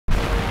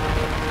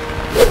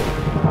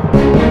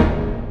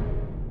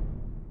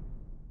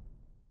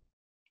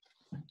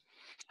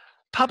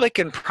Public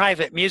and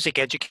private music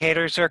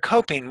educators are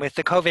coping with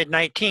the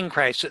COVID-19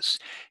 crisis.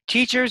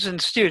 Teachers and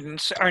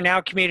students are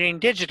now commuting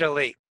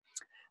digitally.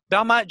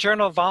 Belmont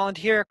Journal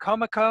volunteer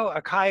Komako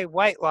Akai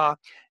Whitelaw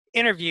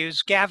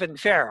interviews Gavin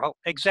Farrell,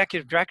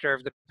 Executive Director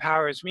of the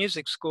Powers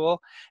Music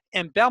School,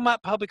 and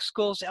Belmont Public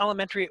Schools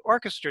Elementary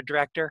Orchestra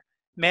Director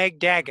Meg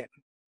Dagon.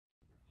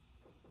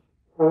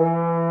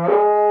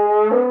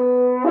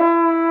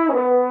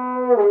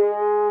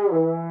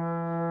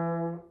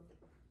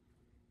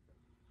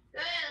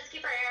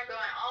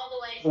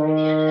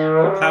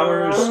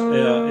 Powers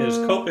is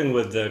coping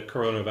with the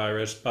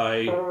coronavirus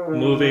by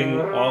moving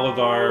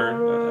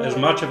as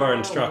much of our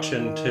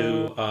instruction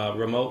to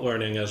remote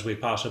learning as we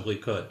possibly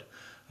could.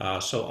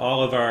 So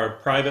all of our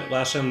private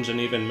lessons and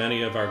even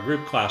many of our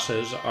group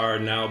classes are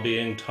now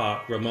being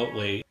taught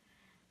remotely.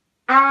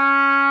 Very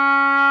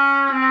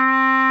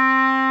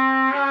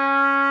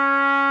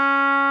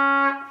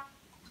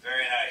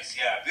nice,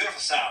 yeah, beautiful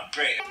sound,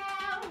 great.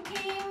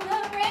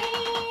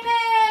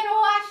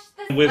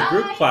 With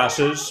group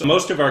classes,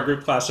 most of our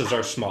group classes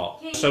are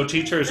small. So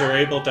teachers are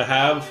able to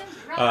have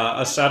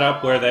a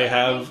setup where they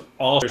have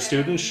all their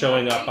students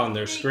showing up on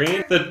their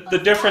screen. The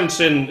difference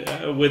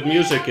with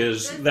music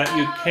is that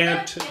you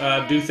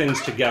can't do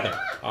things together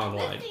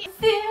online.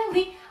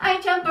 Silly,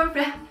 I jump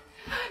around,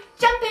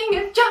 jumping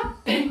and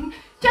jumping,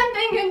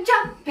 jumping and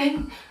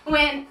jumping.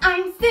 When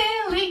I'm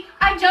silly,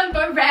 I jump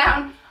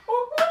around.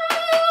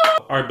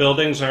 Our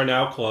buildings are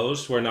now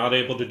closed. We're not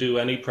able to do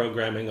any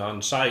programming on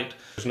site.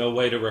 There's no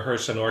way to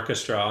rehearse an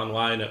orchestra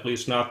online, at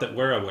least not that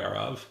we're aware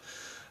of.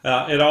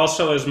 It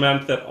also has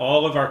meant that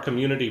all of our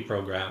community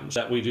programs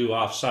that we do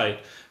off-site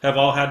have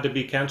all had to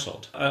be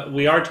canceled.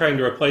 We are trying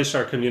to replace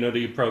our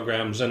community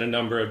programs in a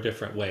number of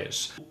different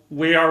ways.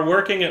 We are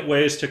working at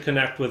ways to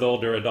connect with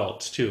older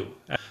adults too,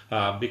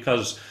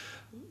 because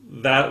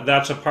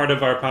that's a part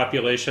of our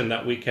population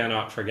that we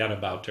cannot forget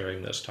about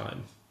during this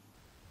time.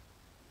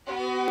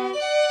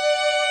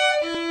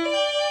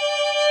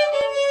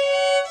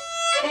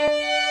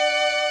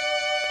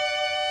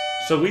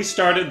 So we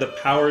started the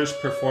Powers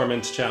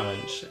Performance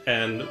Challenge,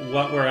 and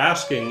what we're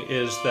asking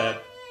is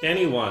that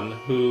anyone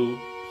who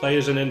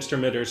plays an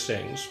instrument or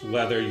sings,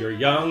 whether you're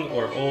young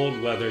or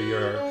old, whether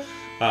you're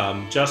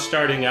just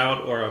starting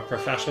out or a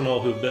professional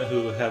who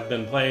have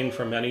been playing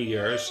for many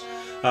years,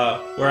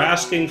 we're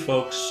asking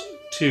folks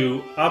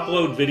to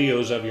upload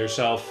videos of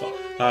yourself,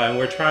 and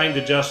we're trying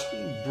to just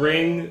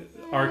bring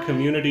our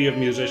community of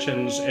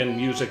musicians and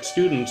music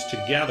students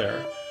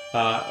together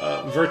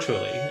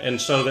virtually,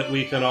 and so that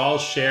we can all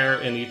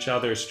share in each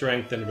other's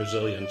strength and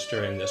resilience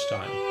during this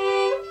time.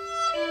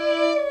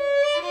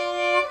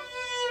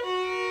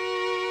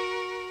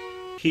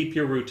 Keep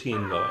your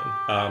routine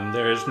going.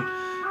 There is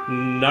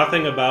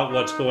nothing about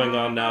what's going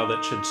on now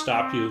that should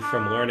stop you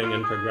from learning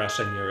and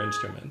progressing your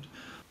instrument.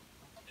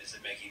 Is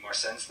it making more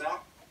sense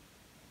now?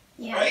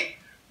 Yeah. Right?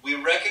 We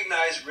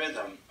recognize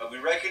rhythm, but we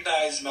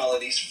recognize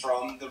melodies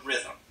from the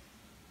rhythm.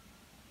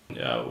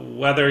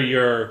 Whether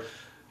you're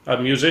a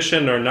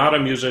musician or not a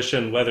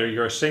musician, whether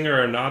you're a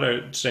singer or not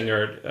a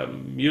singer,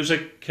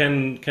 music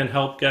can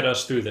help get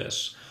us through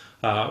this.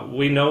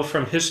 We know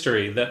from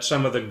history that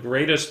some of the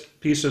greatest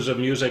pieces of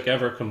music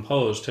ever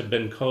composed have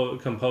been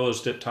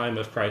composed at time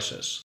of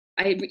crisis.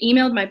 I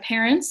emailed my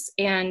parents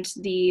and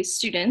the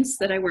students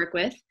that I work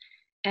with,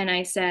 and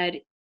I said,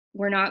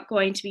 we're not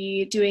going to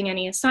be doing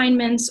any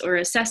assignments or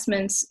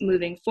assessments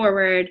moving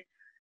forward.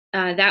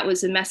 That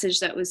was a message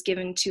that was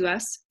given to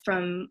us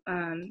from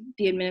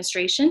the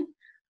administration.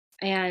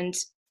 And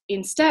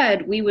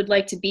instead, we would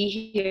like to be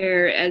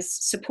here as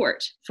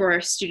support for our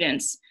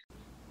students.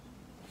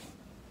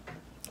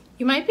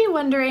 You might be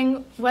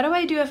wondering, what do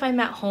I do if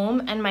I'm at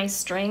home and my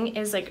string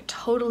is like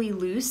totally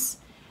loose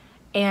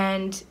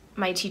and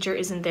my teacher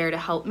isn't there to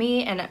help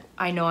me and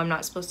I know I'm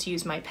not supposed to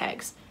use my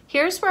pegs?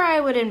 Here's where I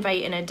would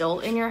invite an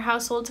adult in your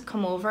household to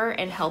come over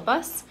and help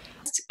us.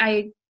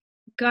 I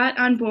got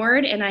on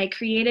board and I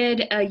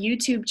created a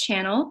YouTube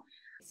channel.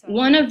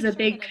 One of the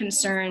big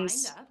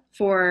concerns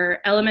for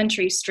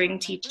elementary string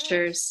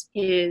teachers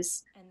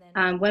is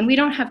when we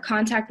don't have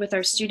contact with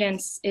our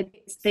students,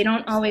 they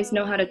don't always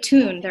know how to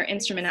tune their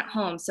instrument at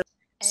home.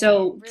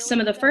 So some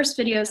of the first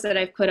videos that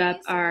I've put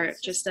up are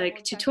just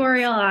like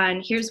tutorial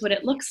on here's what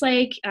it looks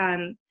like.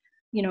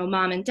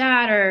 Mom and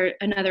dad or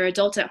another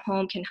adult at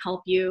home can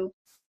help you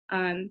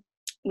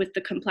with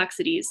the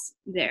complexities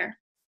there.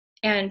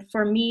 And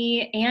for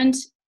me and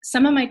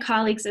some of my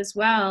colleagues as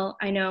well,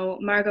 I know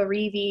Margot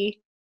Reevy,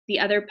 the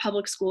other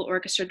public school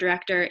orchestra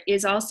director,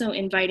 is also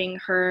inviting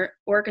her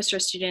orchestra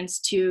students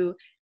to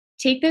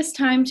take this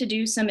time to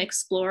do some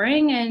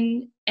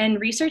exploring and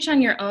research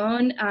on your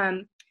own,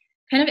 kind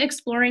of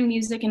exploring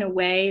music in a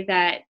way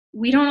that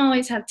we don't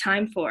always have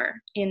time for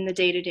in the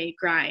day-to-day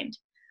grind.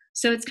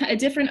 So it's a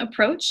different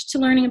approach to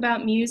learning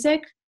about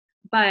music,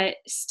 but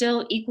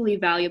still equally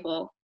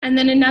valuable. And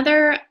then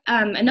another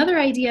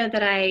idea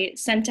that I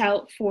sent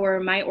out for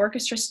my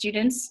orchestra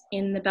students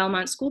in the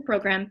Belmont School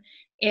program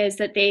is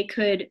that they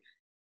could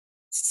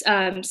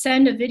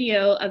send a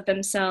video of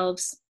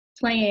themselves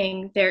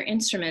playing their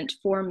instrument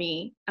for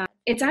me.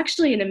 it's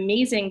actually an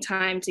amazing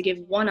time to give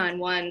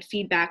one-on-one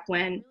feedback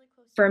when,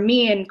 for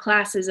me, in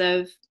classes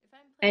of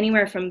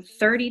anywhere from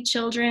 30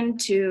 children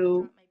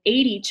to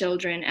 80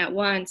 children at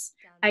once,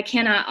 I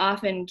cannot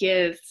often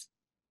give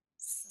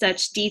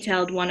such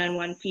detailed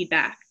one-on-one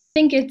feedback. I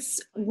think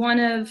it's one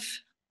of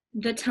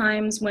the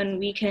times when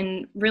we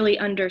can really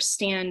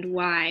understand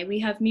why we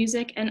have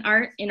music and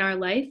art in our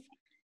life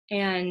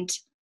and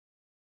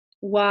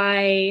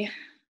why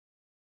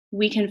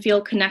we can feel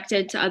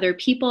connected to other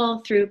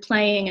people through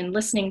playing and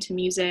listening to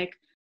music.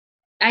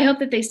 I hope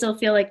that they still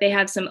feel like they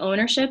have some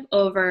ownership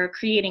over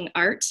creating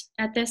art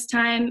at this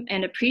time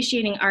and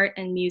appreciating art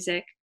and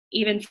music,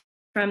 even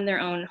from their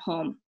own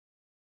home.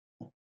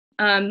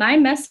 My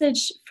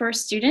message for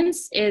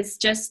students is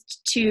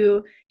just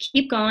to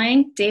keep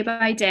going day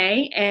by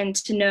day and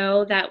to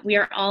know that we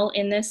are all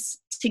in this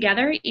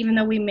together, even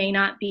though we may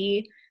not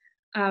be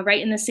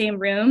right in the same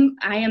room.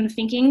 I am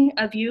thinking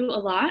of you a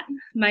lot,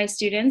 my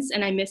students,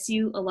 and I miss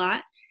you a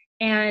lot.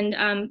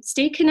 And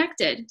stay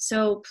connected.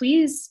 So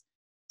please,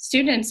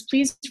 students,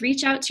 please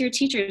reach out to your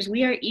teachers.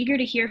 We are eager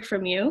to hear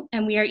from you,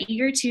 and we are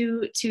eager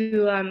to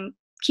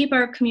keep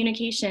our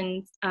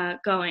communication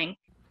going.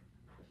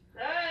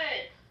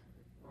 Good.